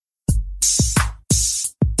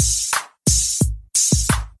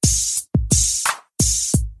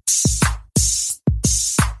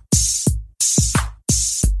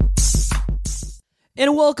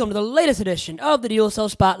and welcome to the latest edition of the DLS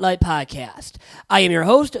Spotlight Podcast. I am your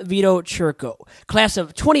host, Vito Chirco, class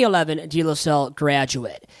of 2011 DLS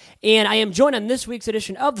graduate, and I am joined on this week's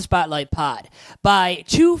edition of the Spotlight Pod by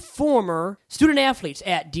two former student athletes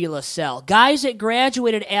at DLS, guys that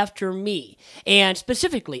graduated after me, and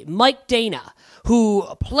specifically Mike Danna, who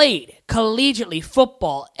played collegiately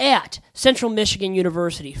football at Central Michigan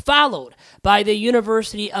University, followed by the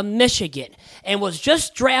University of Michigan, and was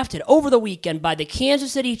just drafted over the weekend by the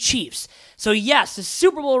Kansas City Chiefs. So yes, the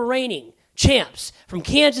Super Bowl reigning champs from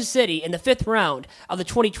Kansas City in the 5th round of the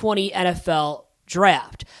 2020 NFL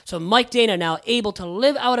Draft. So Mike Danna now able to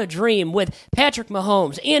live out a dream with Patrick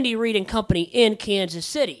Mahomes, Andy Reid and company in Kansas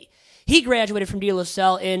City. He graduated from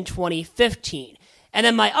DLS in 2015. And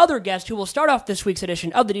then my other guest, who will start off this week's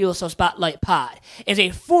edition of the DLS Spotlight Pod, is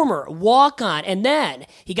a former walk-on, and then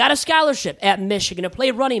he got a scholarship at Michigan to play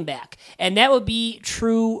running back, and that would be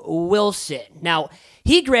Tru Wilson. Now,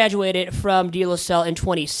 he graduated from DLS in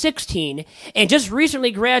 2016, and just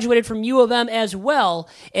recently graduated from U of M as well,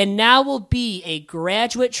 and now will be a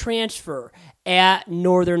graduate transfer at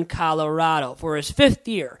Northern Colorado for his 5th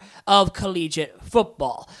year of collegiate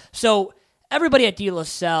football. So everybody at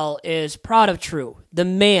DLS is proud of Tru, the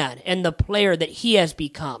man and the player that he has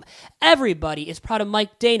become. Everybody is proud of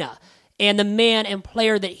Mike Danna and the man and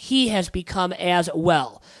player that he has become as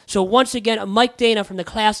well. So once again, Mike Danna from the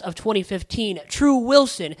class of 2015, Tru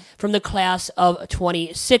Wilson from the class of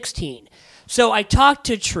 2016. So I talked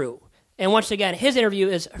to Tru, and once again, his interview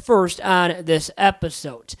is first on this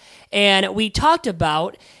episode. And we talked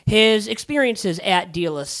about his experiences at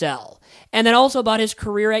DLS, and then also about his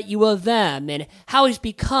career at U of M and how he's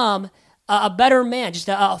become a better man, just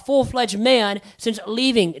a full-fledged man since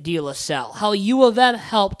leaving DLS, how U of M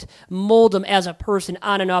helped mold him as a person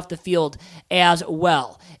on and off the field as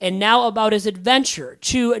well. And now about his adventure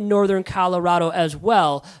to Northern Colorado as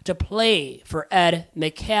well to play for Ed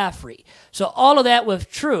McCaffrey. So all of that with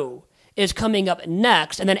Tru is coming up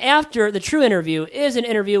next. And then after the Tru interview is an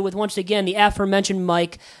interview with, once again, the aforementioned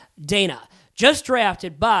Mike Danna, just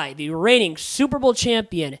drafted by the reigning Super Bowl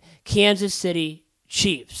champion Kansas City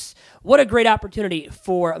Chiefs. What a great opportunity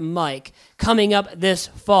for Mike coming up this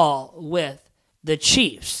fall with the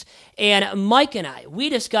Chiefs. And Mike and I, we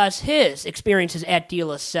discuss his experiences at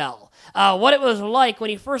DLS, what it was like when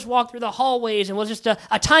he first walked through the hallways and was just a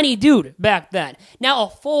tiny dude back then. Now a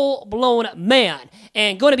full-blown man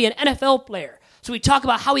and going to be an NFL player. So we talk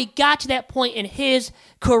about how he got to that point in his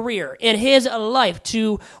career, in his life,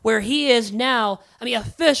 to where he is now,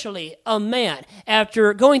 officially a man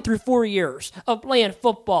after going through 4 years of playing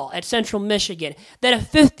football at Central Michigan, then a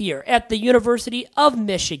 5th year at the University of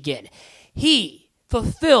Michigan. He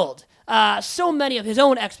fulfilled so many of his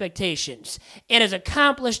own expectations and has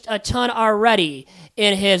accomplished a ton already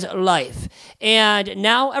in his life. And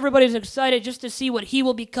now everybody's excited just to see what he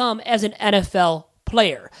will become as an NFL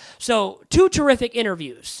player. So 2 terrific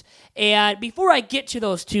interviews. And before I get to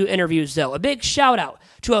those 2 interviews, though, a big shout out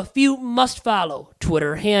to a few must-follow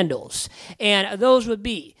Twitter handles. And those would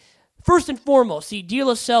be, first and foremost, the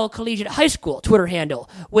DLS Collegiate High School Twitter handle,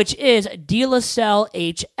 which is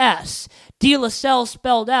DLSLHS. DLS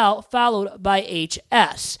spelled out, followed by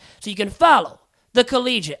HS. So you can follow the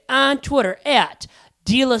Collegiate on Twitter at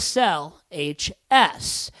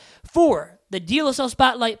DLSLHS. For the DLS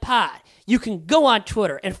Spotlight Pod, you can go on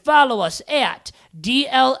Twitter and follow us at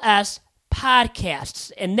DLS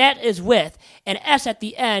Podcasts, and that is with an S at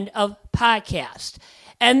the end of podcast.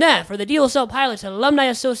 And then for the DLS Pilots Alumni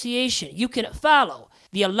Association, you can follow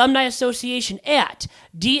the Alumni Association at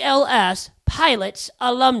DLS Pilots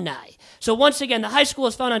Alumni. So once again, the high school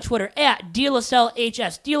is found on Twitter at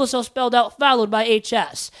DLSLHS, DLSL spelled out, followed by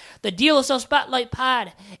HS. The DLSL Spotlight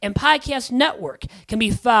Pod and Podcast Network can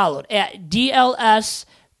be followed at DLS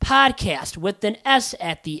Podcast with an S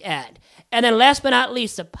at the end. And then last but not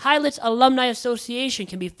least, the Pilots Alumni Association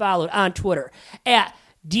can be followed on Twitter at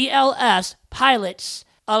DLS Pilots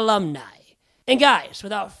Alumni. And guys,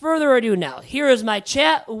 without further ado now, here is my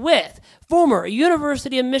chat with former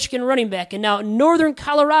University of Michigan running back and now Northern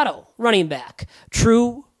Colorado running back,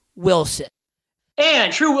 Tru Wilson.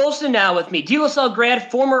 And Tru Wilson now with me, DLS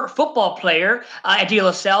grad, former football player at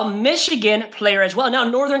DLS, Michigan player as well, now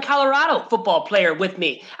Northern Colorado football player with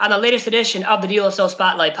me on the latest edition of the DLS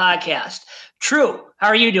Spotlight Podcast. Tru, how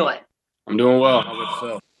are you doing? I'm doing well. How about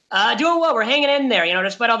yourself? Doing well. We're hanging in there,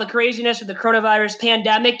 despite all the craziness of the coronavirus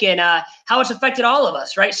pandemic and how it's affected all of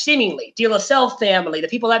us, right? Seemingly, DLS family, the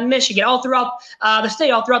people at Michigan, all throughout the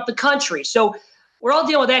state, all throughout the country. So we're all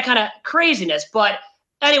dealing with that kind of craziness. But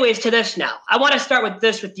anyways, to this now. I want to start with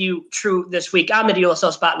this with you, Tru, this week on the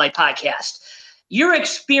DLS Spotlight Podcast. Your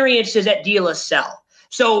experiences at DLS.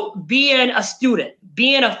 So being a student,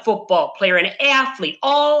 being a football player, an athlete,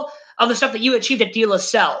 all of the stuff that you achieved at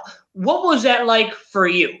DLS, what was that like for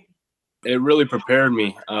you? It really prepared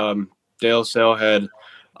me. DLS had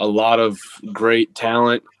a lot of great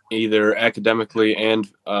talent, either academically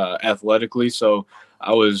and athletically. So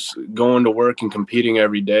I was going to work and competing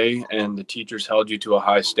every day, and the teachers held you to a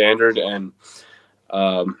high standard. And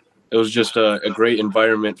it was just a great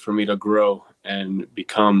environment for me to grow and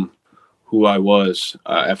become who I was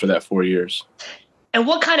after that 4 years. And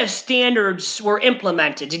what kind of standards were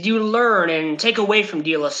implemented? Did you learn and take away from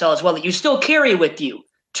DLS as well that you still carry with you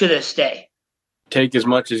to this day? Take as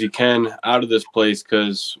much as you can out of this place,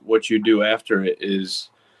 because what you do after it is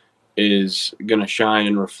going to shine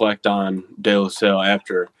and reflect on De La Salle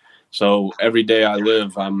after. So every day I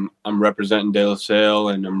live, I'm representing De La Salle,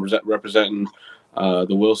 and I'm representing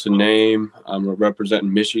the Wilson name. I'm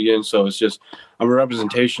representing Michigan. So it's just I'm a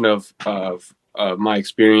representation of my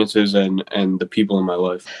experiences and the people in my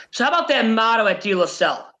life. So how about that motto at De La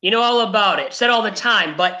Salle? You know all about it. Said all the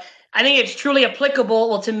time, but I think it's truly applicable,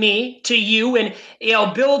 well, to me, to you, and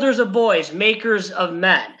builders of boys, makers of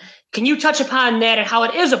men. Can you touch upon that and how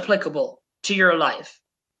it is applicable to your life?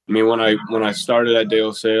 I mean, when I started at De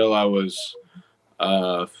La Salle, I was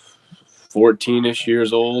 14-ish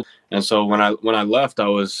years old, and so when I left, I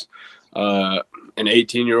was an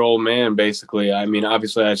 18-year-old man, basically. I mean,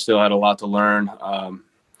 obviously, I still had a lot to learn,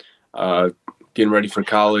 getting ready for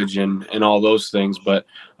college and all those things, but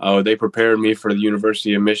they prepared me for the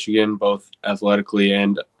University of Michigan, both athletically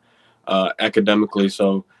and academically.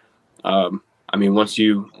 So, I mean,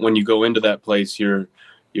 when you go into that place, you're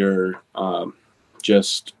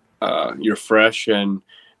fresh and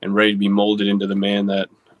ready to be molded into the man that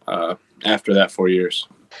after that 4 years.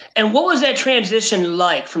 And what was that transition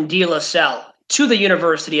like from De La Salle to the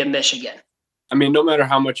University of Michigan? I mean, no matter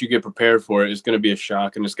how much you get prepared for it, it's going to be a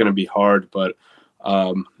shock and it's going to be hard. But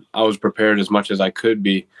I was prepared as much as I could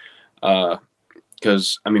be,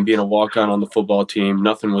 because I mean, being a walk-on on the football team,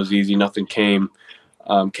 nothing was easy. Nothing came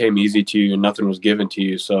easy to you, and nothing was given to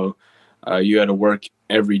you. So you had to work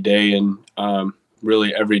every day, and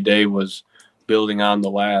really every day was building on the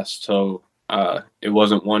last. So it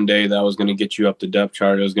wasn't one day that was going to get you up the depth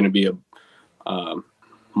chart. It was going to be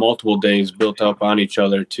multiple days built up on each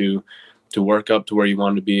other to work up to where you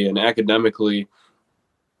wanted to be. And academically,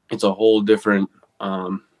 it's a whole different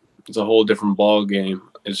ball game.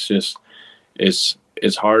 It's just it's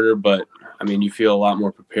harder, but I mean, you feel a lot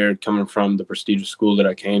more prepared coming from the prestigious school that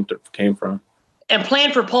I came from. And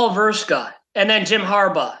playing for Paul Verska and then Jim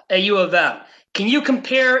Harbaugh at U of M. Can you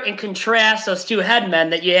compare and contrast those two headmen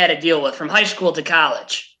that you had to deal with from high school to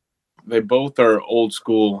college? They both are old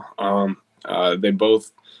school. They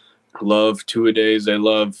both love two-a-days. They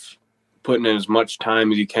love putting in as much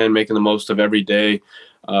time as you can, making the most of every day.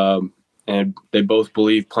 And they both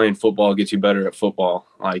believe playing football gets you better at football.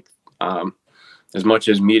 Like as much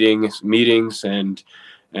as meetings and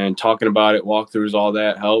talking about it, walkthroughs, all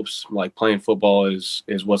that helps. Like playing football is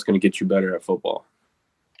what's going to get you better at football.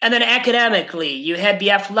 And then academically, you had the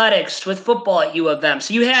athletics with football at U of M.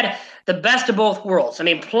 So you had the best of both worlds. I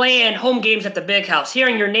mean, playing home games at the Big House,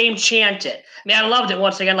 hearing your name chanted. I mean, I loved it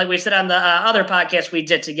once again, like we said on the other podcast we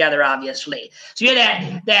did together, obviously. So you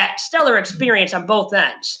had that stellar experience on both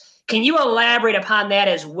ends. Can you elaborate upon that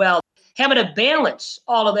as well? Having to balance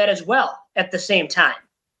all of that as well at the same time.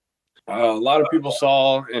 A lot of people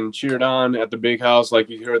saw and cheered on at the Big House, like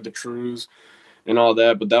you heard the Trus and all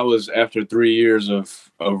that, but that was after 3 years of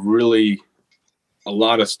really a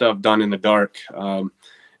lot of stuff done in the dark.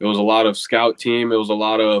 It was a lot of scout team. It was a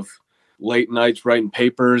lot of late nights writing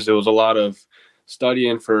papers. It was a lot of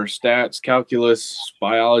studying for stats, calculus,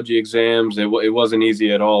 biology exams. It wasn't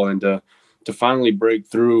easy at all. And to finally break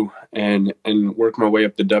through and work my way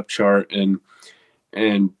up the depth chart and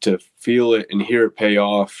to feel it and hear it pay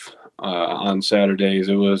off on Saturdays,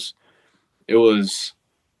 it was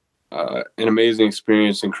an amazing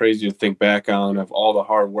experience and crazy to think back on of all the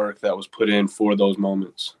hard work that was put in for those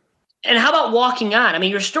moments. And how about walking on? I mean,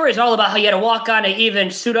 your story is all about how you had to walk on to even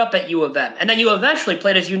suit up at U of M. And then you eventually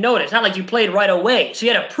played, as you noted. It's not like you played right away. So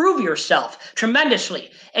you had to prove yourself tremendously.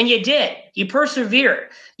 And you did. You persevered.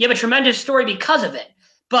 You have a tremendous story because of it.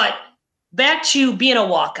 But back to being a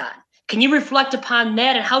walk-on. Can you reflect upon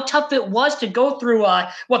that and how tough it was to go through the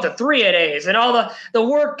 3-a-days and all the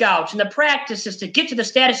workouts and the practices to get to the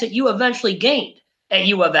status that you eventually gained at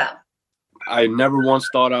U of M? I never once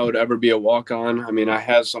thought I would ever be a walk-on. I mean, I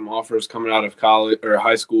had some offers coming out of college or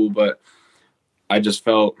high school, but I just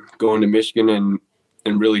felt going to Michigan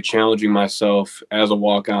and really challenging myself as a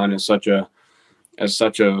walk-on as such a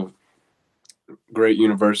great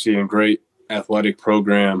university and great athletic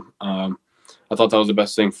program. I thought that was the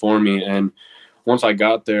best thing for me. And once I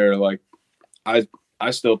got there, like I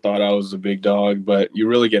still thought I was a big dog, but you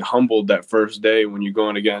really get humbled that first day when you're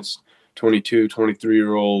going against 22,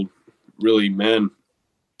 23-year-old really men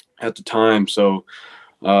at the time. So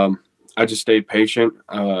I just stayed patient.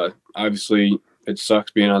 Obviously, it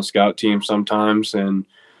sucks being on scout team sometimes, and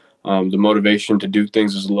the motivation to do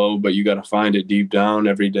things is low, but you got to find it deep down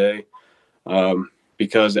every day.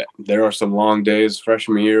 Because there are some long days.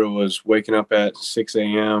 Freshman year was waking up at 6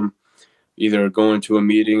 a.m., either going to a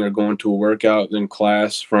meeting or going to a workout, then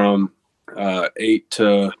class from 8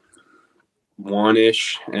 to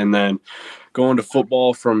 1-ish, and then going to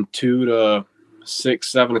football from 2 to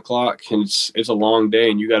 6, 7 o'clock. And it's a long day,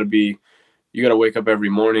 and you got to wake up every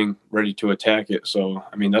morning ready to attack it. So,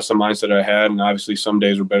 I mean, that's the mindset I had, and obviously some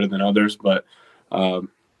days were better than others, but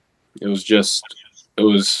it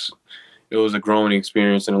was a growing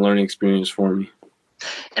experience and a learning experience for me.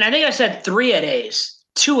 And I think I said 3-a-days,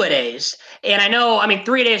 2-a-days. And I know,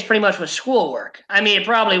 3-a-days pretty much was schoolwork. It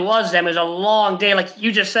probably was them. It was a long day. Like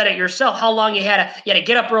you just said it yourself, how long you had to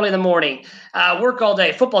get up early in the morning, work all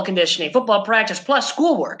day, football conditioning, football practice, plus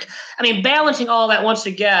schoolwork. Balancing all that once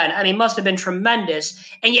again, must have been tremendous.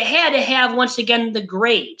 And you had to have, once again, the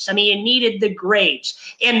grades. You needed the grades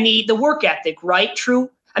and the work ethic, right? True.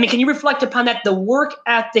 Can you reflect upon that, the work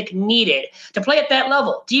ethic needed to play at that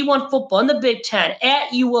level, D1 football in the Big Ten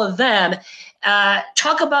at U of M?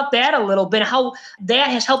 Talk about that a little bit, how that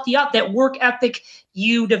has helped you out, that work ethic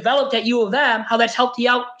you developed at U of M, how that's helped you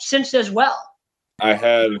out since as well. I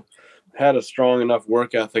had a strong enough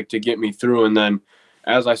work ethic to get me through, and then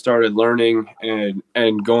as I started learning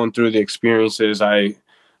and going through the experiences, I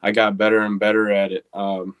got better and better at it.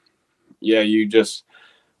 You just,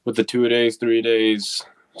 with the 2-a-days, 3-a-days,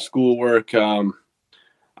 schoolwork.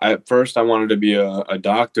 At first, I wanted to be a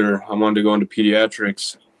doctor. I wanted to go into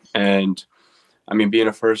pediatrics. And, being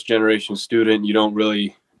a first-generation student, you don't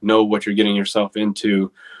really know what you're getting yourself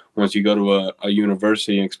into once you go to a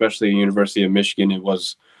university, especially a University of Michigan. It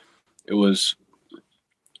was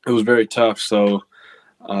very tough. So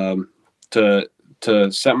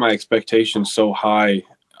to set my expectations so high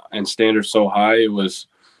and standards so high,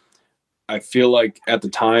 I feel like at the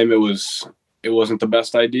time it wasn't the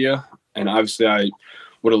best idea. And obviously I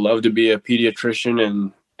would have loved to be a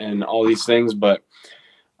pediatrician and all these things, but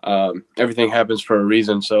everything happens for a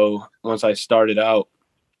reason. So once I started out,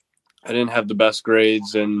 I didn't have the best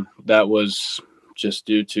grades, and that was just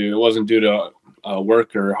it wasn't due to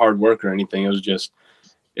work or hard work or anything. It was just,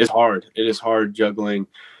 it's hard. It is hard juggling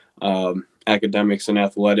academics and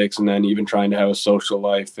athletics, and then even trying to have a social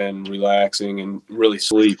life and relaxing and really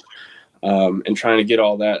sleep, and trying to get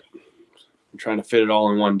all that, trying to fit it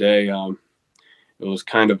all in one day. It was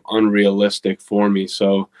kind of unrealistic for me.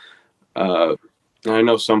 So I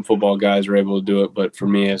know some football guys are able to do it, but for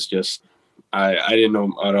me, it's just, I didn't know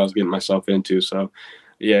what I was getting myself into. So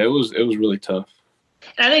yeah, it was really tough.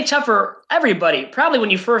 And I think tough for everybody, probably when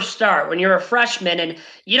you first start, when you're a freshman and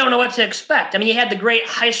you don't know what to expect. You had the great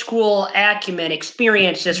high school acumen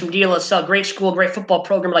experiences from DLS, great school, great football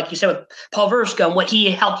program, like you said, with Paul Verska and what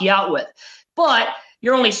he helped you out with. But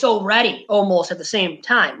you're only so ready almost at the same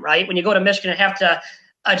time, right? When you go to Michigan and have to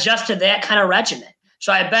adjust to that kind of regimen.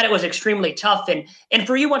 So I bet it was extremely tough. And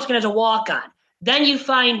for you, once again, as a walk-on, then you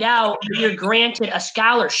find out you're granted a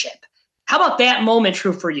scholarship. How about that moment,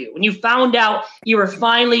 Tru, for you, when you found out you were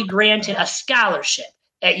finally granted a scholarship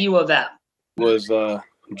at U of M? It was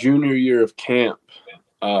junior year of camp,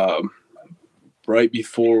 right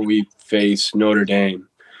before we faced Notre Dame.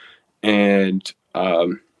 And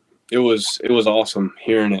it was awesome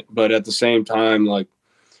hearing it. But at the same time, like,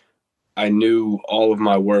 I knew all of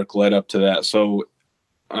my work led up to that. So,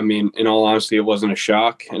 in all honesty, it wasn't a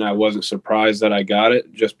shock, and I wasn't surprised that I got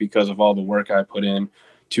it just because of all the work I put in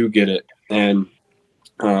to get it. And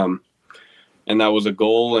that was a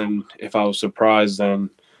goal. And if I was surprised, then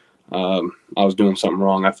I was doing something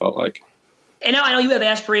wrong, I felt like. And now I know you have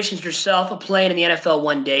aspirations yourself of playing in the NFL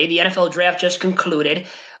one day. The NFL draft just concluded.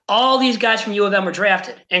 All these guys from U of M were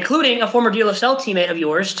drafted, including a former DLSL teammate of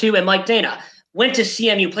yours, too, and Mike Danna. Went to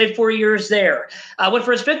CMU, played 4 years there. Went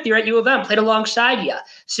for his 5th year at U of M, played alongside you.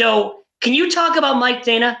 So can you talk about Mike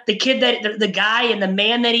Danna, the kid, the guy and the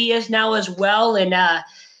man that he is now as well, and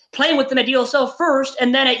playing with them at DLSL first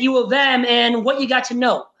and then at U of M, and what you got to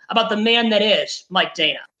know about the man that is Mike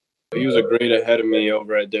Danna? He was a grade ahead of me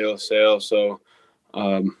over at DLSL. So,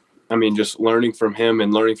 just learning from him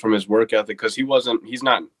and learning from his work ethic, because he wasn't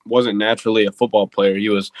naturally a football player.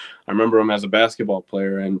 I remember him as a basketball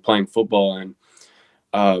player and playing football. And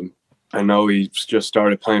I know he just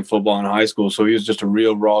started playing football in high school, so he was just a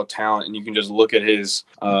real raw talent. And you can just look at his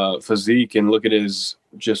physique and look at his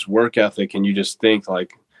just work ethic, and you just think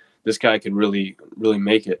like this guy could really, really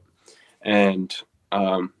make it. And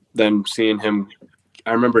then seeing him,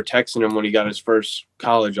 I remember texting him when he got his first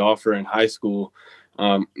college offer in high school.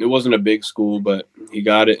 It wasn't a big school, but he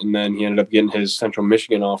got it, and then he ended up getting his Central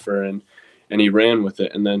Michigan offer, and he ran with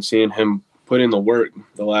it. And then seeing him put in the work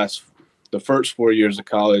the first 4 years of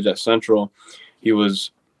college at Central, he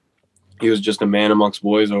was just a man amongst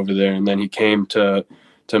boys over there. And then he came to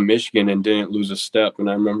Michigan and didn't lose a step. And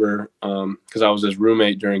I remember because I was his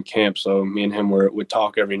roommate during camp, so me and him would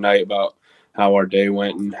talk every night about how our day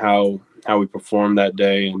went and how we performed that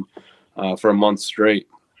day, and for a month straight.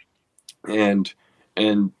 And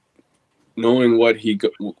knowing what he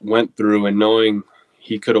went through, and knowing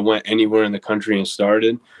he could have went anywhere in the country and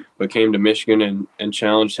started, but came to Michigan and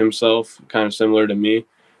challenged himself, kind of similar to me,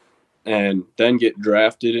 and then get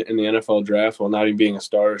drafted in the NFL draft while not even being a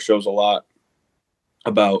starter shows a lot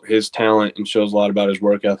about his talent and shows a lot about his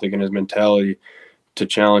work ethic and his mentality to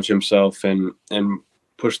challenge himself and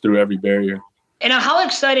push through every barrier. And how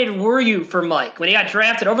excited were you for Mike when he got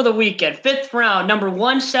drafted over the weekend, 5th round, number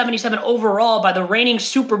 177 overall by the reigning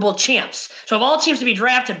Super Bowl champs? So of all teams to be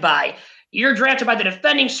drafted by, you're drafted by the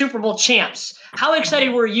defending Super Bowl champs. How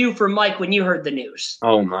excited were you for Mike when you heard the news?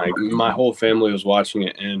 Oh my whole family was watching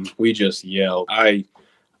it, and we just yelled.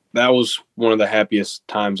 That was one of the happiest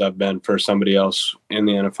times I've been for somebody else in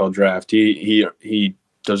the NFL draft. He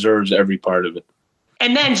deserves every part of it.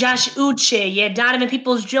 And then Josh Uche, you had Donovan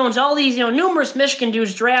Peoples-Jones, all these, numerous Michigan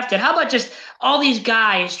dudes drafted. How about just all these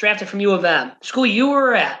guys drafted from U of M, school you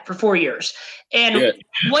were at for 4 years? And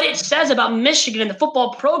what it says about Michigan and the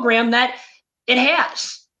football program that it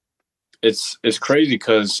has. It's crazy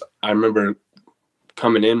because I remember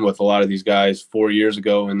coming in with a lot of these guys 4 years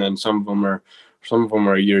ago, and then some of them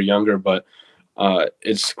are a year younger, but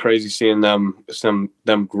it's crazy seeing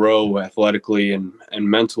them grow athletically and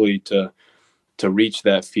mentally to reach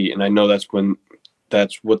that feat. And I know that's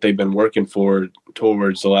what they've been working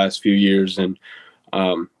towards the last few years, and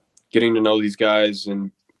getting to know these guys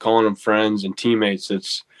and calling them friends and teammates.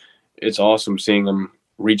 It's awesome seeing them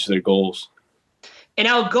reach their goals. And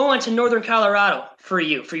now going to Northern Colorado for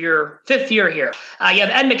you, for your 5th year here. You have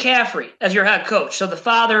Ed McCaffrey as your head coach, so the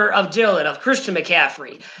father of Dylan, of Christian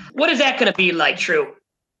McCaffrey. What is that going to be like, Tru?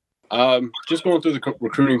 Just going through the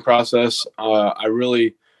recruiting process, I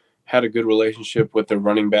really had a good relationship with the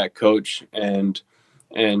running back coach, and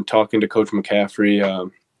talking to Coach McCaffrey,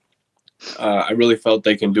 I really felt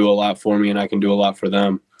they can do a lot for me, and I can do a lot for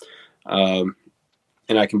them. And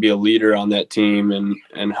I can be a leader on that team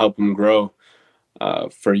and help them grow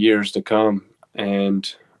for years to come.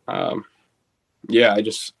 And I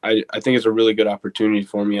think it's a really good opportunity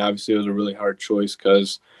for me. Obviously, it was a really hard choice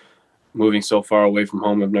because moving so far away from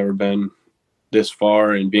home, I've never been this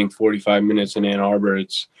far, and being 45 minutes in Ann Arbor,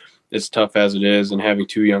 it's tough as it is, and having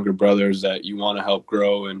 2 younger brothers that you want to help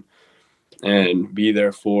grow and be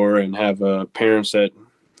there for, and have parents that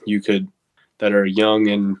are young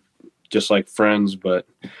and just like friends. But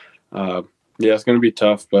it's going to be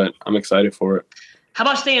tough, but I'm excited for it. How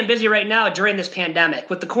about staying busy right now during this pandemic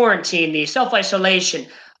with the quarantine, the self-isolation,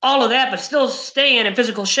 all of that, but still staying in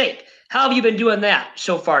physical shape? How have you been doing that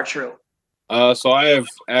so far, Tru? So I have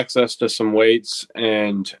access to some weights,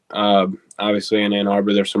 and obviously in Ann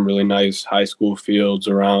Arbor, there's some really nice high school fields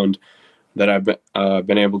around that I've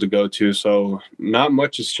been able to go to. So not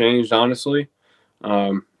much has changed, honestly.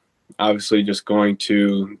 Obviously, just going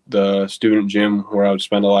to the student gym where I would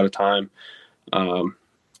spend a lot of time.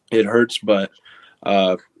 It hurts, but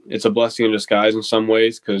it's a blessing in disguise in some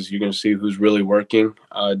ways, because you're going to see who's really working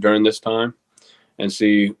during this time and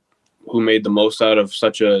see who made the most out of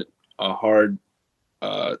such a hard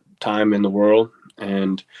time in the world.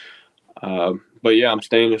 And but I'm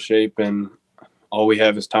staying in shape, and all we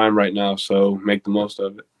have is time right now, so make the most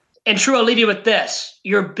of it. And Tru, I'll leave you with this.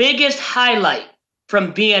 Your biggest highlight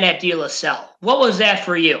from being at DLS, what was that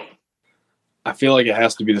for you? I feel like it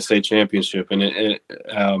has to be the state championship, and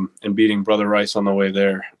beating Brother Rice on the way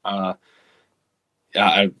there.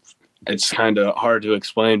 It's kind of hard to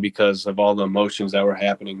explain because of all the emotions that were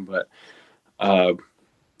happening, but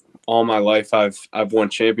all my life I've won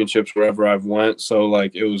championships wherever I've went. So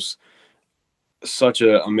like, it was such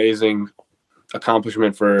an amazing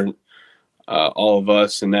accomplishment for all of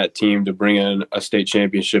us and that team to bring in a state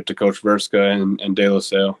championship to Coach Verska and De La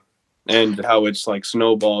Salle, and how it's like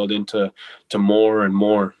snowballed into more and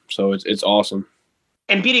more. So it's awesome.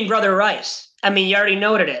 And beating Brother Rice, I mean, you already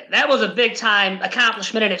noted it. That was a big-time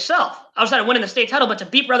accomplishment in itself. Outside of winning the state title, but to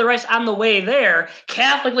beat Brother Rice on the way there,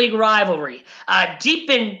 Catholic League rivalry, deep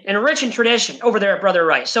and rich in tradition over there at Brother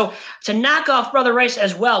Rice. So to knock off Brother Rice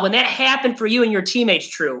as well, when that happened for you and your teammates,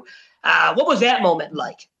 Tru, what was that moment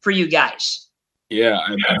like for you guys? Yeah,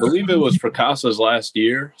 I believe it was Fracasa's last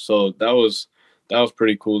year, so that was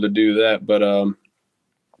pretty cool to do that. But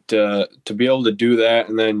to be able to do that,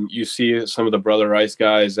 and then you see some of the Brother Rice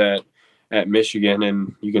guys at Michigan,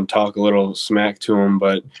 and you can talk a little smack to them,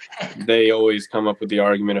 but they always come up with the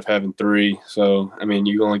argument of having 3. So I mean,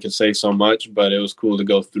 you only can say so much, but it was cool to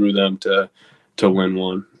go through them to win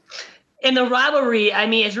one. And the rivalry, I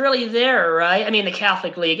mean, is really there, right? I mean, the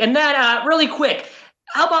Catholic League. And then really quick,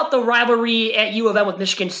 how about the rivalry at U of M with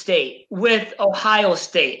Michigan State, with Ohio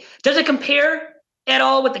State? Does it compare at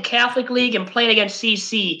all with the Catholic League and playing against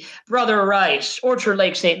CC, Brother Rice, Orchard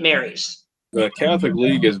Lake, St. Mary's? The Catholic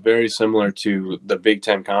League is very similar to the Big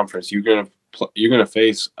Ten Conference. You're gonna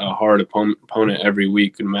face a hard opponent every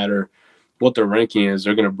week, no matter what their ranking is.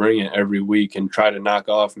 They're gonna bring it every week and try to knock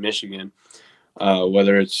off Michigan,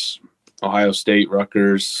 whether it's Ohio State,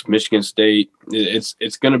 Rutgers, Michigan State.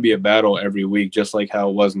 It's going to be a battle every week, just like how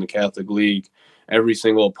it was in the Catholic League. Every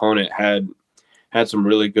single opponent had some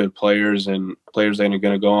really good players and players that are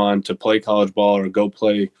going to go on to play college ball or go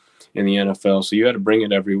play in the NFL. So you had to bring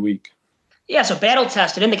it every week. Yeah, so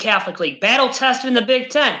battle-tested in the Catholic League, battle-tested in the Big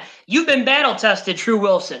Ten. You've been battle-tested, Tru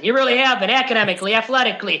Wilson. You really have been, academically,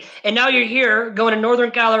 athletically. And now you're here going to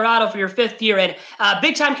Northern Colorado for your 5th year. And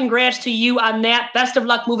big-time congrats to you on that. Best of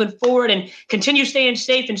luck moving forward, and continue staying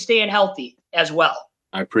safe and staying healthy as well.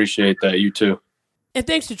 I appreciate that. You too. And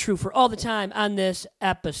thanks to Tru for all the time on this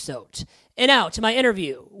episode. And now to my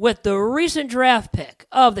interview with the recent draft pick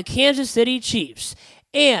of the Kansas City Chiefs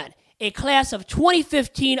and a class of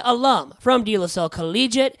 2015 alum from DLS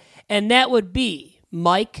Collegiate, and that would be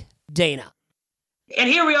Mike Danna. And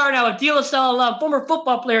here we are now, a DLS alum, former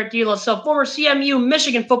football player at DLS, former CMU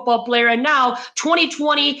Michigan football player, and now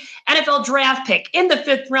 2020 NFL draft pick in the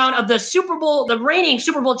 5th round of the Super Bowl, the reigning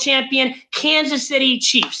Super Bowl champion, Kansas City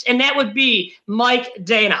Chiefs, and that would be Mike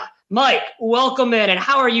Danna. Mike, welcome in, and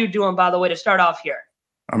how are you doing, by the way, to start off here?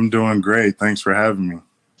 I'm doing great. Thanks for having me.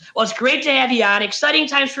 Well, it's great to have you on. Exciting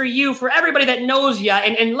times for you, for everybody that knows you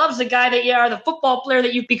and loves the guy that you are, the football player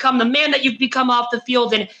that you've become, the man that you've become off the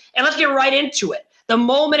field. And let's get right into it. The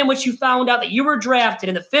moment in which you found out that you were drafted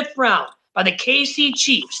in the 5th round by the KC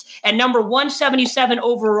Chiefs at number 177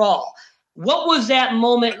 overall. What was that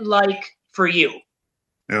moment like for you?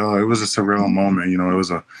 It was a surreal moment. It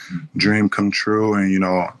was a dream come true. And,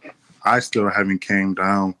 I still haven't came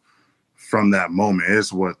down from that moment.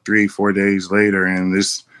 It's 3-4 days later, and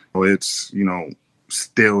it's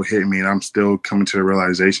still hitting me, and I'm still coming to the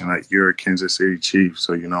realization like you're a Kansas City Chief.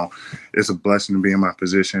 So, it's a blessing to be in my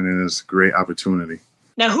position, and it's a great opportunity.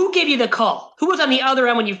 Now, who gave you the call? Who was on the other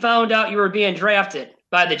end when you found out you were being drafted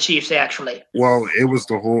by the Chiefs, actually? Well, it was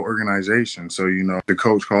the whole organization. So, the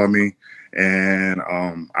coach called me, and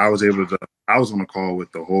I was on a call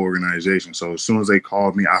with the whole organization. So as soon as they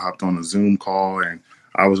called me, I hopped on a Zoom call, and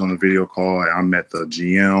I was on a video call, and I met the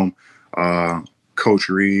GM, Coach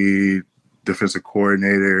Reed, defensive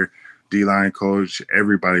coordinator, D-line coach.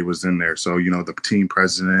 Everybody was in there. So, the team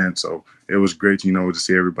president. So it was great, to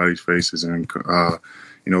see everybody's faces and,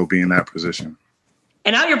 be in that position.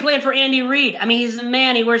 And now you're playing for Andy Reid. I mean, he's the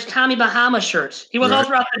man. He wears Tommy Bahama shirts. He was all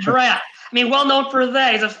throughout the draft. I mean, well known for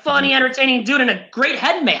that. He's a funny, entertaining dude and a great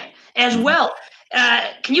head man as well.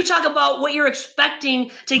 Can you talk about what you're expecting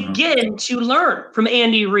to get and to learn from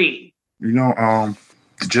Andy Reid?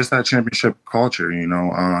 Just that championship culture.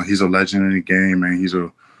 He's a legend in the game, and he's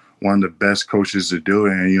one of the best coaches to do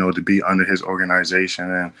it. And, to be under his organization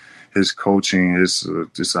and his coaching is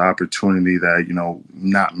just an opportunity that,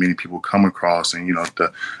 not many people come across. And,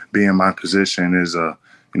 to be in my position is a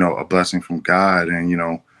blessing from God.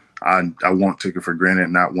 And, I won't take it for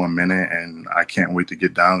granted, not 1 minute. And I can't wait to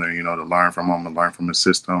get down there, to learn from him and learn from the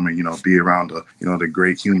system and, be around the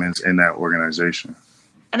great humans in that organization.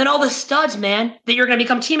 And then all the studs, man, that you're going to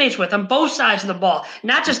become teammates with on both sides of the ball,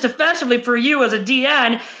 not just defensively for you as a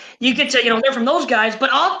DN. You get to, learn from those guys, but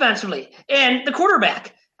offensively and the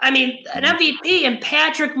quarterback. I mean, an MVP and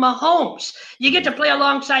Patrick Mahomes. You get to play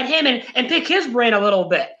alongside him and pick his brain a little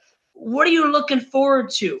bit. What are you looking forward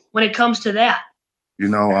to when it comes to that?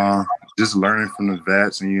 Just learning from the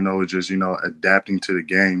vets and, just, adapting to the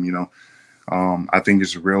game, I think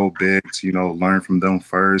it's real big to, learn from them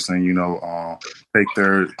first and,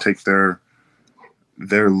 take their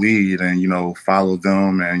lead and, follow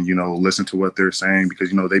them and, listen to what they're saying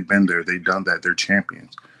because, they've been there, they've done that, they're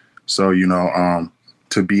champions. So,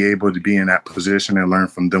 to be able to be in that position and learn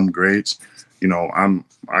from them grades,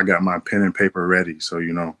 I got my pen and paper ready. So,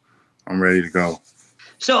 I'm ready to go.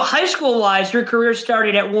 So high school-wise, your career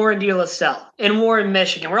started at Warren de La Salle in Warren,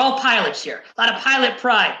 Michigan. We're all pilots here. A lot of pilot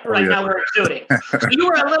pride now we're exuding. So you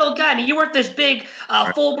were a little guy. I mean, you weren't this big,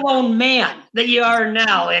 full-blown man that you are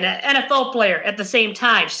now and an NFL player at the same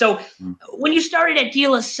time. So when you started at de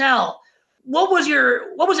La Salle, what was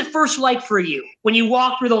it first like for you when you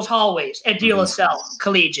walked through those hallways at de La Salle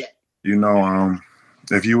Collegiate?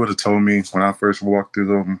 If you would have told me when I first walked through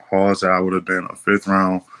the halls that I would have been a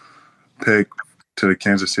 5th-round pick to the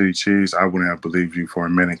Kansas City Chiefs, I wouldn't have believed you for a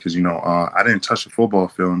minute because, I didn't touch the football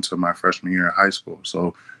field until my freshman year in high school.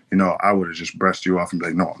 So, I would have just brushed you off and be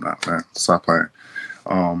like, no, I'm not, man. Stop playing.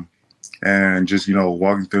 And just,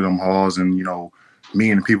 walking through them halls and,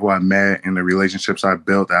 me and the people I met and the relationships I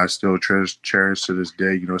built that I still cherish to this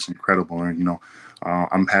day, it's incredible. And,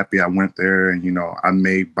 I'm happy I went there and, I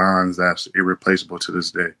made bonds that's irreplaceable to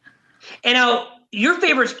this day. And now, your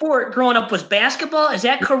favorite sport growing up was basketball. Is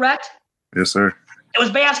that correct? Yes, sir. It was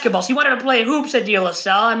basketball. So you wanted to play hoops at de La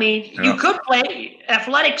Salle. I mean, you could play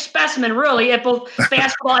athletic specimen, really, at both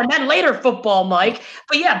basketball and then later football, Mike.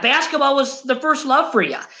 But, yeah, basketball was the first love for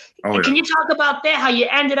you. Can you talk about that, how you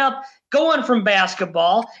ended up going from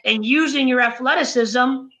basketball and using your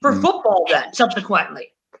athleticism for football then,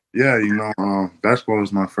 subsequently? Yeah, basketball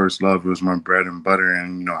was my first love. It was my bread and butter.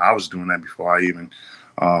 And, I was doing that before I even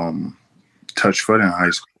touched foot in high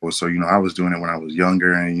school. So, I was doing it when I was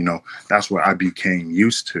younger. And, that's what I became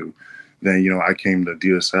used to. Then, I came to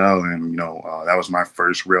DSL and, that was my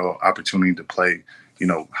first real opportunity to play,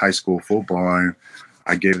 high school football. And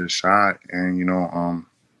I gave it a shot. And,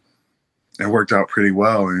 it worked out pretty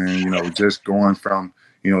well. And, just going from,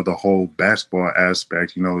 the whole basketball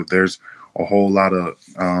aspect, there's a whole lot of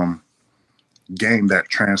game that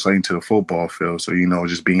translates into the football field. So,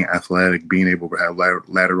 just being athletic, being able to have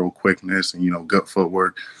lateral quickness and, good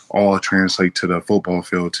footwork all translate to the football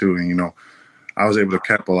field too. And, I was able to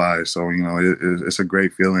capitalize. So, it's a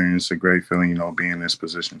great feeling. It's a great feeling, being in this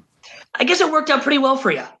position. I guess it worked out pretty well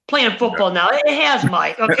for you playing football now. It has,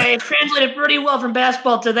 Mike. Okay, it translated pretty well from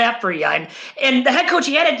basketball to that for you. And the head coach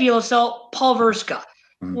you had at de La Salle, Paul Verska.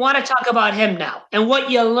 Want to talk about him now and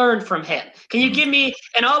what you learned from him. Can you give me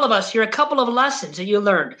and all of us here a couple of lessons that you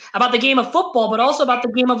learned about the game of football, but also about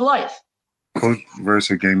the game of life? Coach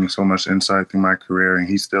Versa gave me so much insight through my career, and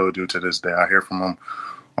he still do to this day. I hear from him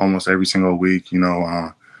almost every single week.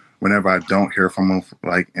 Whenever I don't hear from him,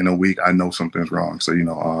 like in a week, I know something's wrong. So,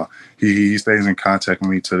 he stays in contact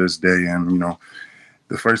with me to this day. And,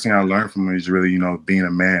 the first thing I learned from him is really, being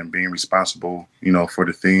a man, being responsible, for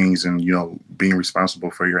the things and, being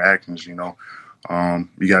responsible for your actions. You got to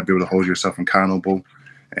be able to hold yourself accountable.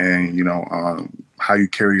 And, how you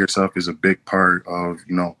carry yourself is a big part of,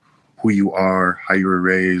 who you are, how you were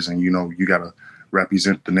raised. And, you got to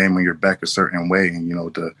represent the name on your back a certain way. And,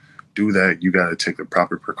 to do that, you got to take the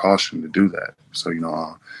proper precaution to do that. So,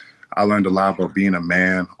 I learned a lot about being a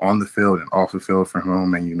man on the field and off the field from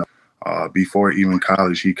him. And, before even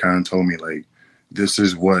college, he kind of told me, like, this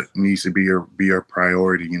is what needs to be your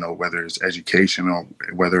priority, whether it's education or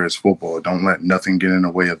whether it's football. Don't let nothing get in the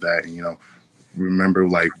way of that. And, remember,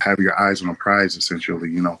 like, have your eyes on the prize,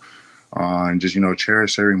 essentially, and just,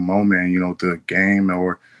 cherish every moment. And, the game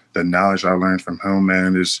or the knowledge I learned from him,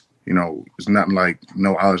 man, is, it's not like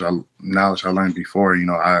no knowledge I learned before.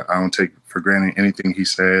 I don't take for granted anything he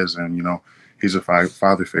says. And, he's a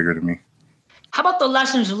father figure to me. How about the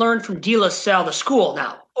lessons learned from de La Salle, the school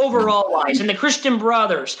now, overall-wise, and the Christian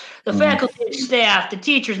Brothers, the faculty and staff, the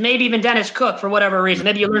teachers, maybe even Dennis Cook for whatever reason.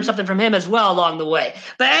 Maybe you learned something from him as well along the way.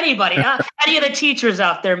 But anybody, any of the teachers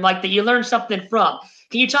out there, Mike, that you learned something from,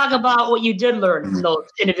 can you talk about what you did learn from those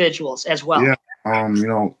individuals as well? Yeah,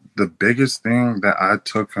 the biggest thing that I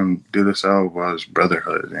took from de La Salle was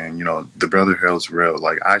brotherhood. And, the brotherhood is real.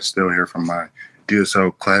 Like, I still hear from my de La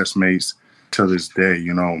Salle classmates to this day,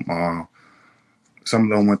 some of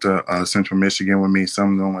them went to Central Michigan with me.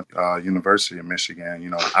 Some of them went to University of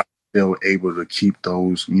Michigan. I'm still able to keep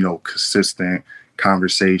those, consistent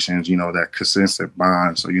conversations, that consistent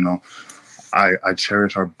bond. So, I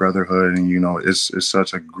cherish our brotherhood. And, it's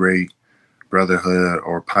such a great brotherhood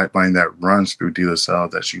or pipeline that runs through de La Salle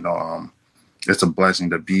that, it's a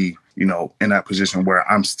blessing to be, in that position where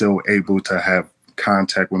I'm still able to have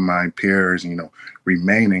contact with my peers,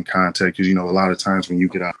 remain in contact. Because, a lot of times when you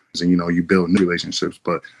get out and, you build new relationships,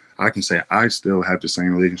 but I can say I still have the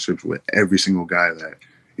same relationships with every single guy that,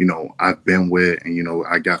 I've been with and,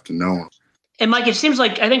 I got to know. And Mike, it seems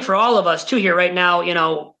like, I think for all of us too here right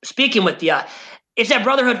now, speaking with you, it's that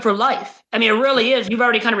brotherhood for life. I mean, it really is. You've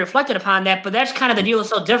already kind of reflected upon that, but that's kind of the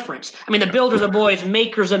DLSL difference. I mean, the builders of boys,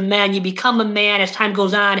 makers of men. You become a man as time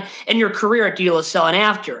goes on in your career at DLSL and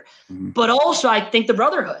after. But also, I think the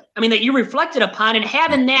brotherhood. I mean, that you reflected upon and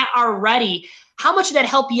having that already. How much did that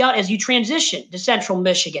help you out as you transitioned to Central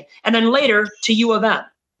Michigan and then later to U of M?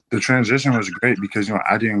 The transition was great because,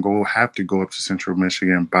 I didn't have to go up to Central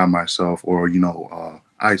Michigan by myself or,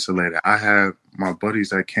 isolated. I had my buddies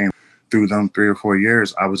that came through them 3 or 4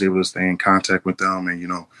 years. I was able to stay in contact with them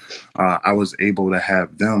and, I was able to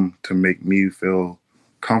have them to make me feel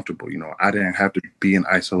comfortable. I didn't have to be in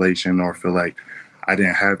isolation or feel like I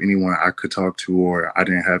didn't have anyone I could talk to or I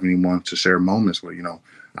didn't have anyone to share moments with,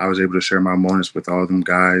 I was able to share my moments with all them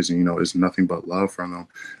guys and, it's nothing but love from them.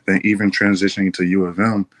 Then even transitioning to U of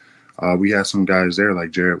M, we had some guys there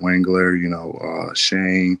like Jared Wangler,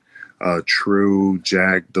 Shane, Tru,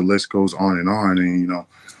 Jack, the list goes on. And,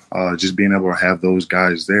 just being able to have those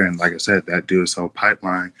guys there. And like I said, that DLSL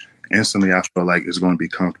pipeline, instantly I felt like it's going to be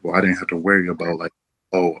comfortable. I didn't have to worry about like,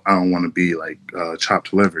 oh, I don't want to be like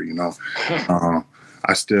chopped liver,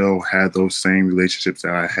 I still had those same relationships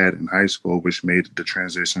that I had in high school, which made the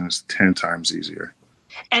transitions 10 times easier.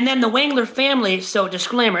 And then the Wangler family, so as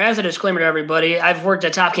a disclaimer to everybody, I've worked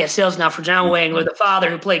at Top Cat Sales now for John Wangler, the father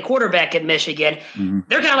who played quarterback at Michigan.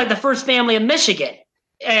 They're kind of like the first family of Michigan.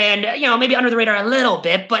 And, maybe under the radar a little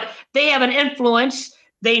bit, but they have an influence.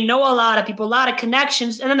 They know a lot of people, a lot of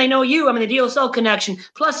connections. And then they know you, the DLSL connection,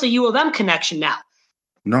 plus the U of M connection now.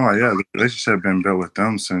 No, yeah, the relationship has been built with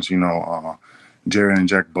them since, Jerry and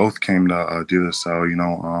Jack both came to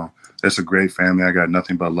DLSL. It's a great family. I got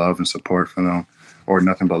nothing but love and support for them. Or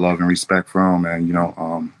nothing but love and respect from them.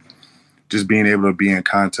 And, just being able to be in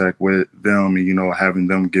contact with them and, having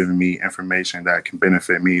them giving me information that can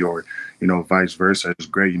benefit me or, vice versa is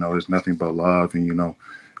great. There's nothing but love and,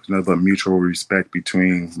 there's nothing but mutual respect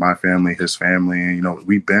between my family, his family. And,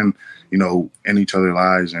 we've been, in each other's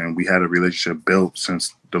lives and we had a relationship built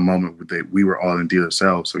since the moment that we were all in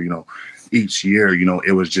DLSL. So, each year,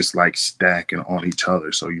 it was just like stacking on each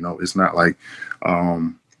other. So, it's not like,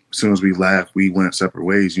 as soon as we left, we went separate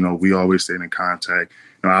ways. We always stayed in contact.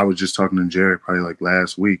 I was just talking to Jared probably like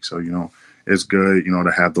last week. So, it's good,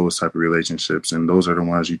 to have those type of relationships. And those are the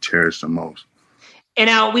ones you cherish the most. And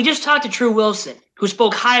now we just talked to Tru Wilson, who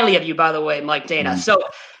spoke highly of you, by the way, Mike Danna. So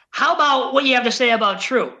how about what you have to say about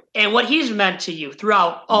Tru and what he's meant to you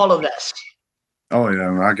throughout all of this? Oh,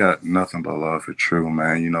 yeah, I got nothing but love for Tru,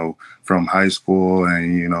 man. From high school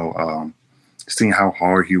and, seeing how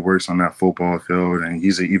hard he works on that football field, and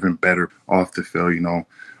he's even better off the field,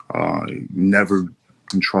 never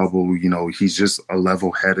in trouble, he's just a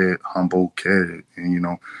level-headed, humble kid.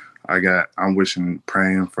 And, I'm wishing,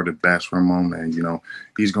 praying for the best from him, and,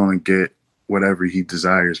 he's going to get whatever he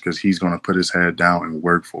desires because he's going to put his head down and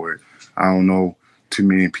work for it. I don't know too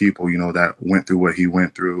many people, that went through what he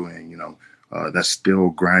went through and, that's still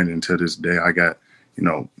grinding to this day. I got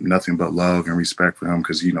nothing but love and respect for him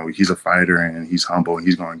because, he's a fighter and he's humble and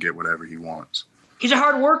he's going to get whatever he wants. He's a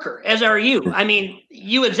hard worker, as are you.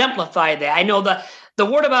 You exemplify that. I know the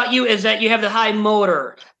word about you is that you have the high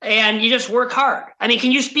motor and you just work hard.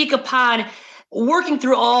 Can you speak upon working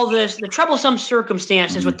through all this, the troublesome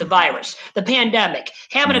circumstances with the virus, the pandemic,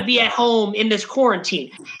 having to be at home in this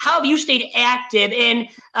quarantine? How have you stayed active and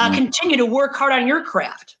continue to work hard on your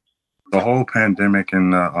craft? The whole pandemic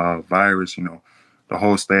and the virus, the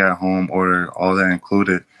whole stay-at-home order, all that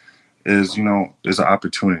included, is is an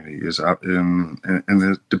opportunity. And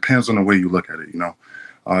it depends on the way you look at it.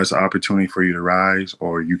 It's an opportunity for you to rise,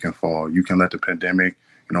 or you can fall. You can let the pandemic,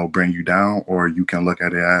 bring you down, or you can look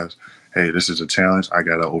at it as, hey, this is a challenge. I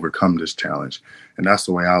got to overcome this challenge, and that's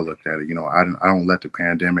the way I look at it. I don't let the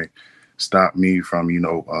pandemic stop me from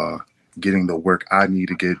getting the work I need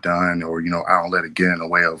to get done, or I don't let it get in the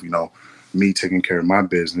way of me taking care of my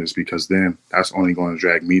business, because then that's only going to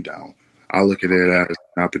drag me down. I look at it as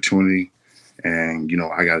an opportunity, and,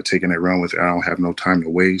 I got to take it and run with it. I don't have no time to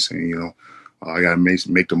waste, and, I got to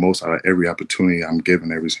make the most out of every opportunity I'm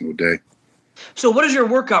given every single day. So what is your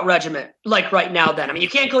workout regimen like right now then? You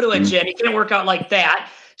can't go to a gym. You can't work out like that.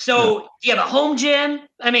 So do you have a home gym?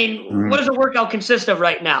 What does the workout consist of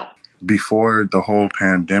right now? Before the whole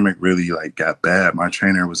pandemic really got bad, my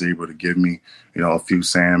trainer was able to give me, a few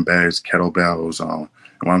sandbags, kettlebells. And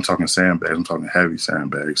when I'm talking sandbags, I'm talking heavy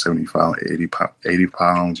sandbags, 75, 80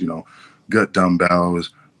 pounds, good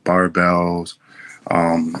dumbbells, barbells,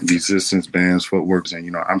 resistance bands, footworks.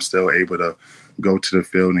 And, I'm still able to go to the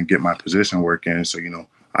field and get my position work in. So,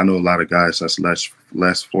 I know a lot of guys that's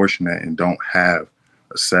less fortunate and don't have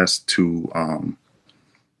access to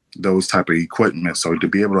those type of equipment. So to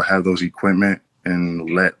be able to have those equipment and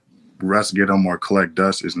let rust get them or collect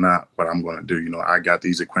dust is not what I'm going to do. You know, I got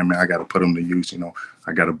these equipment. I got to put them to use. You know,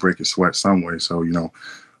 I got to break a sweat some way. So, you know,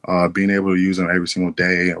 being able to use them every single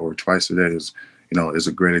day or twice a day is, you know, is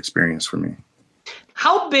a great experience for me.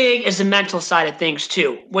 How big is the mental side of things,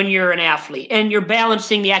 too, when you're an athlete and you're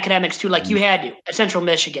balancing the academics, too, like you had to at Central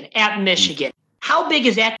Michigan, at Michigan? How big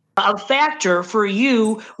is that a factor for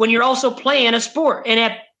you when you're also playing a sport and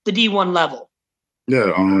at the D1 level?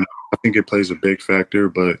 Yeah, I think it plays a big factor,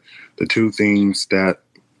 but the two things that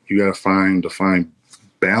you got to find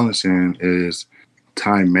balance in is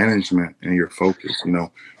time management and your focus. You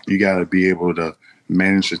know, you got to be able to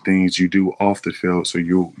manage the things you do off the field so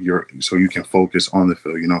you can focus on the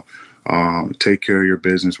field. You know, take care of your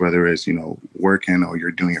business, whether it's, you know, working or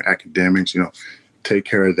you're doing your academics. You know, take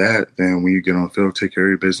care of that. Then when you get on the field, take care of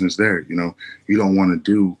your business there. You know, you don't want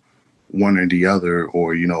to do one or the other,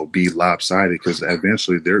 or, you know, be lopsided, because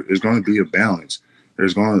eventually there is going to be a balance.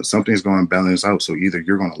 Something's going to balance out. So either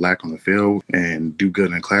you're going to lack on the field and do good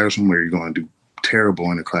in the classroom, or you're going to do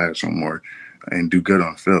terrible in the classroom and do good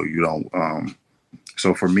on the field. You don't.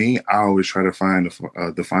 So for me, I always try to find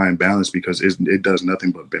the fine balance, because it does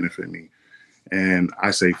nothing but benefit me. And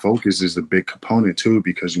I say focus is a big component too,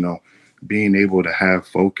 because, you know, being able to have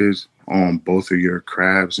focus on both of your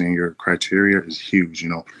crafts and your criteria is huge. You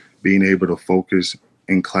know, being able to focus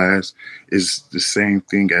in class is the same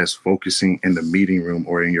thing as focusing in the meeting room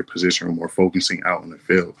or in your position room or focusing out in the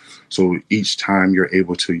field. So each time you're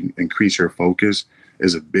able to increase your focus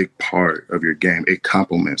is a big part of your game. It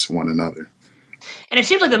complements one another. And it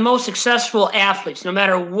seems like the most successful athletes, no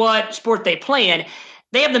matter what sport they play in,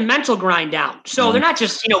 they have the mental grind down. So they're not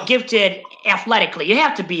just, you know, gifted athletically. You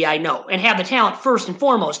have to be, I know, and have the talent first and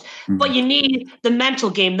foremost. Mm-hmm. But you need the mental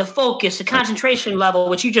game, the focus, the concentration level,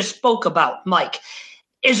 which you just spoke about, Mike.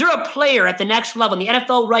 Is there a player at the next level in the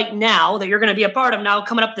NFL right now that you're going to be a part of now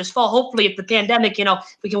coming up this fall? Hopefully, if the pandemic, you know,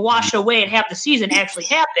 we can wash away and have the season actually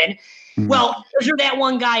happen. Mm-hmm. Well, is there that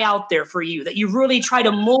one guy out there for you that you really try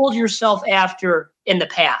to mold yourself after in the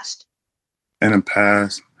past? In the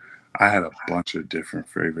past, I had a bunch of different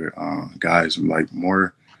favorite guys. Like,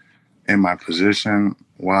 more in my position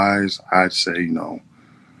wise, I'd say, you know,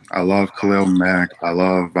 I love Khalil Mack. I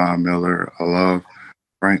love Von Miller. I love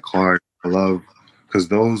Frank Clark. I love, because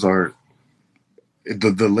those are,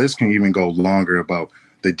 the list can even go longer about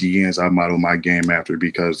the DNs I model my game after,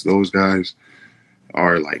 because those guys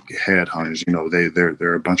are like headhunters. You know,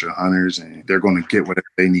 they're a bunch of hunters, and they're going to get whatever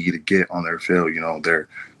they need to get on their field. You know,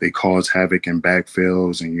 they cause havoc in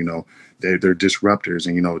backfields, and, you know, they're disruptors.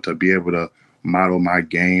 And, you know, to be able to model my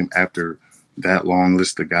game after that long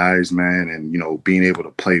list of guys, man, and, you know, being able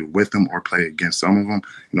to play with them or play against some of them,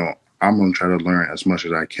 you know, I'm going to try to learn as much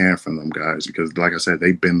as I can from them guys, because, like I said,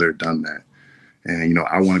 they've been there, done that. And, you know,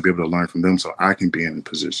 I want to be able to learn from them so I can be in a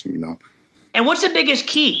position, you know. And what's the biggest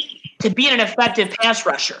key to being an effective pass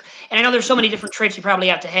rusher? And I know there's so many different traits you probably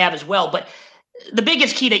have to have as well, but the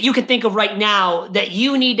biggest key that you can think of right now that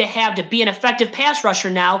you need to have to be an effective pass rusher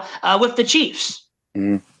now with the Chiefs?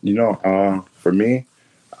 You know, for me,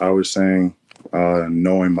 I was saying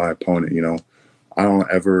knowing my opponent. You know, I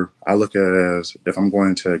look at it as, if I'm going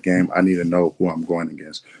into a game, I need to know who I'm going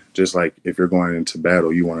against. Just like if you're going into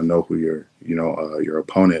battle, you want to know who your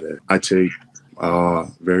opponent is. I take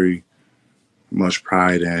very much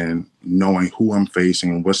pride in knowing who I'm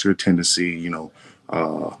facing, what's their tendency, you know,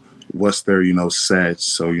 what's their, you know, sets.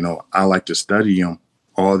 So, you know, I like to study them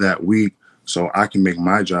all that week so I can make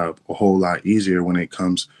my job a whole lot easier when it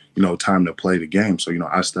comes, you know, time to play the game. So, you know,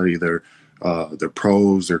 I study their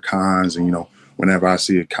pros, their cons, and, you know, whenever I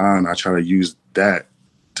see a con, I try to use that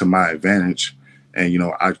to my advantage. And, you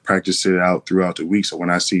know, I practice it out throughout the week. So when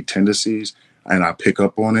I see tendencies and I pick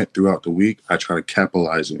up on it throughout the week, I try to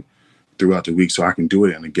capitalize it throughout the week so I can do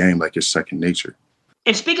it in the game like it's second nature.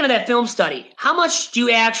 And speaking of that film study, how much do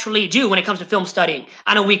you actually do when it comes to film studying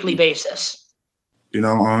on a weekly basis? You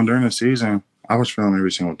know, during the season, I was filming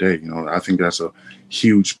every single day. You know, I think that's a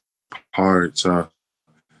huge part to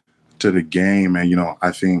the game. And, you know,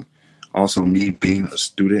 I think also me being a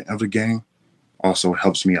student of the game also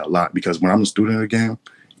helps me a lot, because when I'm a student of the game,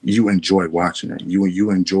 you enjoy watching it.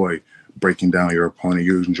 You enjoy breaking down your opponent.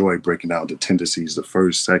 You enjoy breaking down the tendencies, the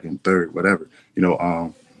first, second, third, whatever, you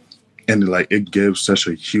know, and like it gives such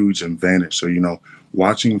a huge advantage. So, you know,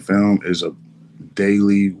 watching film is a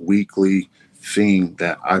daily, weekly thing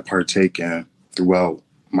that I partake in throughout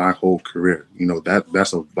my whole career. You know,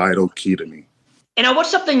 that's a vital key to me. And now,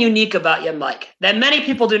 what's something unique about you, Mike, that many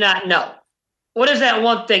people do not know? What is that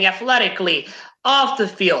one thing athletically, off the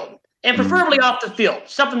field, and preferably off the field,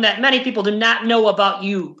 something that many people do not know about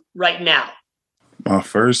you right now? My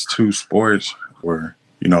first two sports where,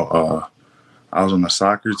 I was on the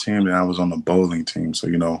soccer team and I was on the bowling team. So,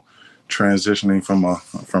 transitioning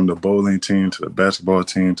from the bowling team to the basketball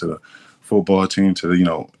team to the football team to the,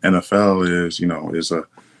 NFL is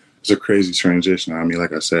a crazy transition. I mean,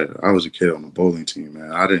 like I said, I was a kid on the bowling team,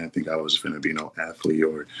 man. I didn't think I was going to be no athlete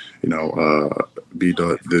or,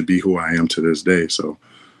 be who I am to this day. So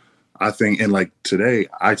I think, and like today,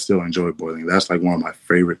 I still enjoy bowling. That's like one of my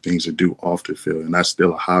favorite things to do off the field. And that's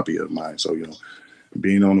still a hobby of mine. So,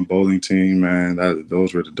 being on the bowling team, man,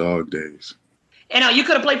 those were the dog days. And you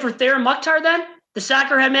could have played for Thayer Mukhtar then? The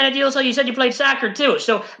soccer head man at DLS. You said you played soccer too.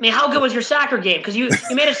 So, I mean, how good was your soccer game? Because you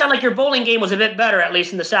made it sound like your bowling game was a bit better, at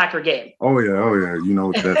least in the soccer game. Oh, yeah.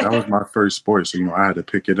 That was my first sport. So, I had to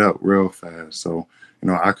pick it up real fast. So,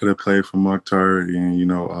 I could have played for Mukhtar and,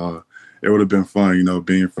 it would have been fun,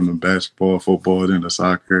 being from the basketball, football, then the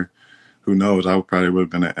soccer. Who knows? I probably would have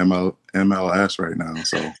been an MLS right now.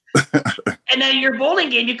 So, and then your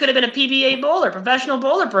bowling game, you could have been a PBA bowler, professional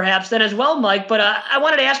bowler, perhaps then as well, Mike. But I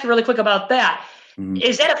wanted to ask you really quick about that. Mm-hmm.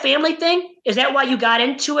 Is that a family thing? Is that why you got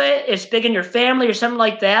into it? It's big in your family or something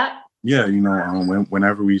like that? Yeah,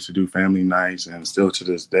 whenever we used to do family nights, and still to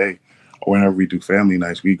this day, whenever we do family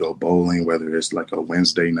nights, we go bowling. Whether it's like a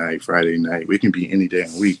Wednesday night, Friday night, we can be any day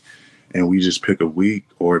in the week, and we just pick a week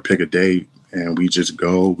or pick a day. And we just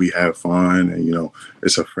go, we have fun, and,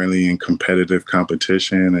 it's a friendly and competitive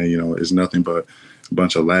competition. And, it's nothing but a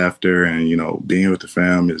bunch of laughter and, being with the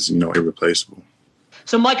fam is, irreplaceable.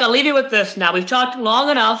 So, Mike, I'll leave you with this now. We've talked long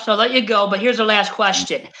enough, so I'll let you go. But here's the last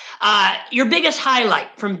question. Your biggest highlight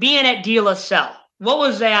from being at DLS Salle, what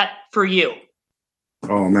was that for you?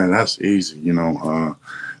 Oh, man, that's easy. The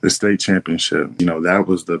state championship, that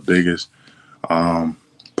was the biggest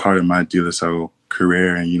part of my DLS Salle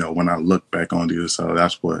career. And when I look back on DLS,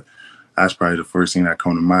 that's probably the first thing that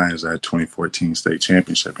come to mind is that 2014 state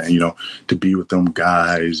championship. And to be with them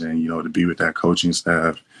guys and to be with that coaching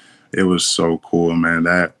staff, it was so cool, man.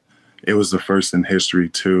 That it was the first in history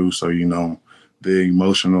too. So the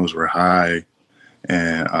emotionals were high,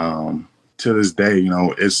 and to this day,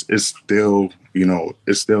 it's still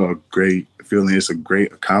it's still a great feeling. It's a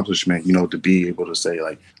great accomplishment, to be able to say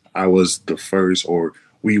like I was the first or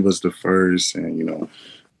we was the first, and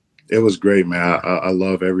it was great, man. I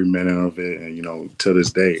love every minute of it, and to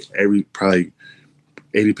this day, probably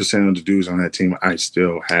 80% of the dudes on that team I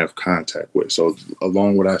still have contact with. So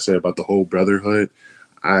along with what I said about the whole brotherhood,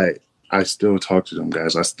 I still talk to them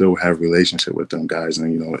guys. I still have a relationship with them guys,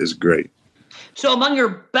 and it's great. So among your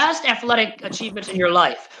best athletic achievements in your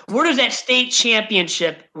life, where does that state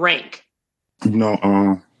championship rank?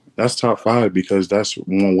 That's top 5 because that's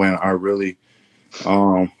when I really.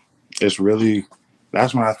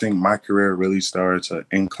 That's when I think my career really started to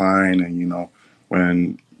incline, and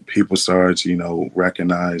when people started to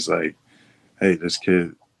recognize like, hey, this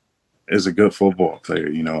kid is a good football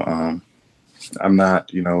player. I'm not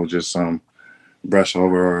just some brush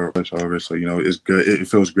over. So it's good. It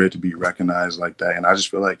feels great to be recognized like that, and I just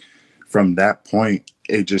feel like from that point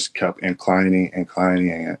it just kept inclining. And,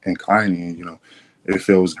 it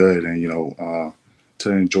feels good, and to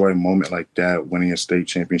enjoy a moment like that, winning a state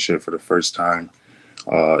championship for the first time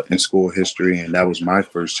in school history. And that was my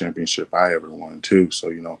first championship I ever won too.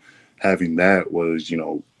 So, having that was,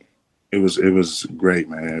 it was great,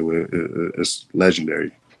 man. It's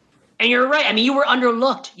legendary. And you're right. I mean, you were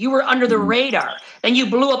underlooked. You were under the radar. Then you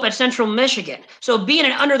blew up at Central Michigan. So being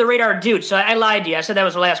an under the radar dude. So I lied to you. I said that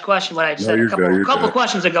was the last question. What I said a couple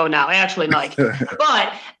questions ago now, actually, Mike.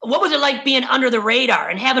 But what was it like being under the radar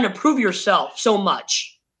and having to prove yourself so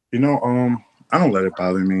much? I don't let it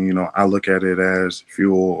bother me. I look at it as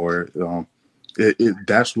fuel, or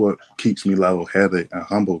that's what keeps me level-headed and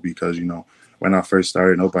humble because, when I first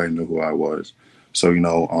started, nobody knew who I was. So,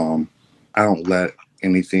 I don't let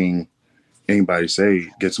anything anybody say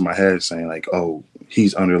gets in my head saying like, oh,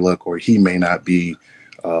 he's underlooked or he may not be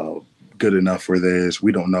good enough for this.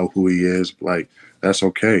 We don't know who he is. Like, that's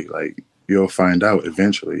okay. Like, you'll find out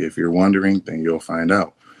eventually. If you're wondering, then you'll find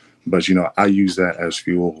out. But, I use that as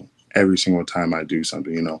fuel every single time I do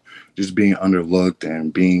something, just being underlooked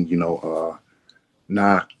and being,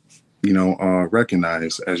 not,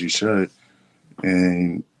 recognized as you should.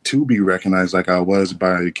 And to be recognized like I was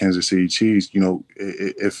by the Kansas City Chiefs,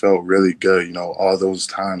 it felt really good. All those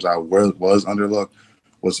times I was underlooked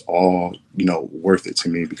was all, worth it to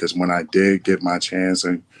me because when I did get my chance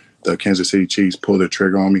and the Kansas City Chiefs pulled the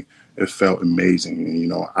trigger on me, it felt amazing.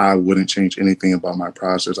 And, I wouldn't change anything about my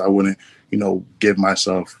process. I wouldn't, give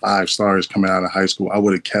myself 5 stars coming out of high school. I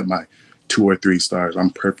would have kept my 2 or 3 stars. I'm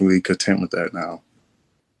perfectly content with that now.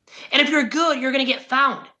 And if you're good, you're going to get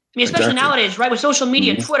found. I mean, especially Exactly. nowadays, right, with social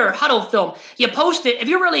media, Twitter, huddle film, you post it. If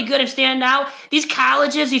you're really good and stand out, these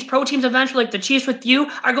colleges, these pro teams eventually, like the Chiefs with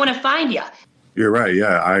you, are going to find you. You're right.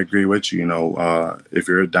 Yeah, I agree with you. You know, if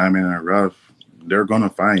you're a diamond in the rough, they're going to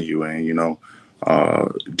find you. And, you know,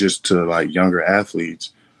 just to like younger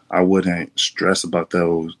athletes, I wouldn't stress about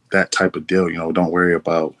that type of deal. You know, don't worry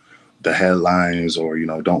about the headlines or, you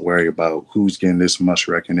know, don't worry about who's getting this much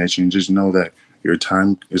recognition. Just know that your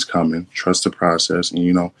time is coming. Trust the process and,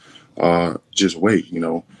 you know, just wait. You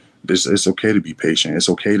know, it's okay to be patient. It's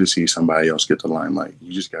okay to see somebody else get the limelight.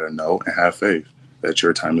 You just got to know and have faith that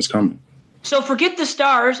your time is coming. So forget the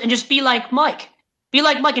stars and just be like Mike. Be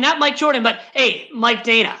like Mike, and not Mike Jordan, but hey, Mike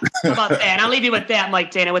Danna. How about that? And I'll leave you with that, Mike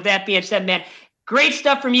Danna. With that being said, man, great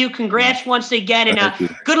stuff from you. Congrats once again, and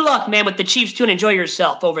good luck, man, with the Chiefs too, and enjoy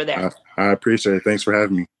yourself over there. I appreciate it. Thanks for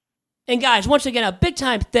having me. And guys, once again, a big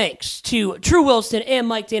time thanks to Tru Wilson and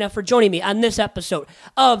Mike Danna for joining me on this episode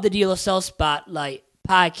of the DLS Spotlight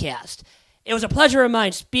Podcast. It was a pleasure of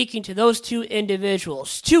mine speaking to those two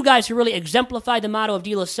individuals, two guys who really exemplify the motto of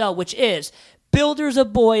DLS, which is builders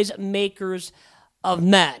of boys, makers of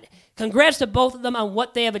men. Congrats to both of them on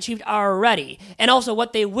what they have achieved already and also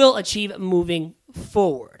what they will achieve moving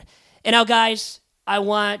forward. And now, guys, I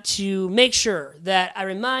want to make sure that I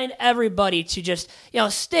remind everybody to just,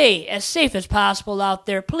 stay as safe as possible out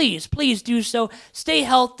there. Please do so. Stay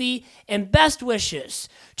healthy, and best wishes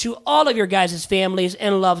to all of your guys' families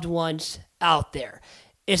and loved ones out there.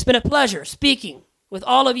 It's been a pleasure speaking with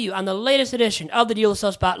all of you on the latest edition of the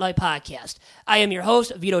DLS Spotlight Podcast. I am your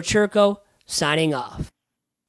host, Vito Chirco, signing off.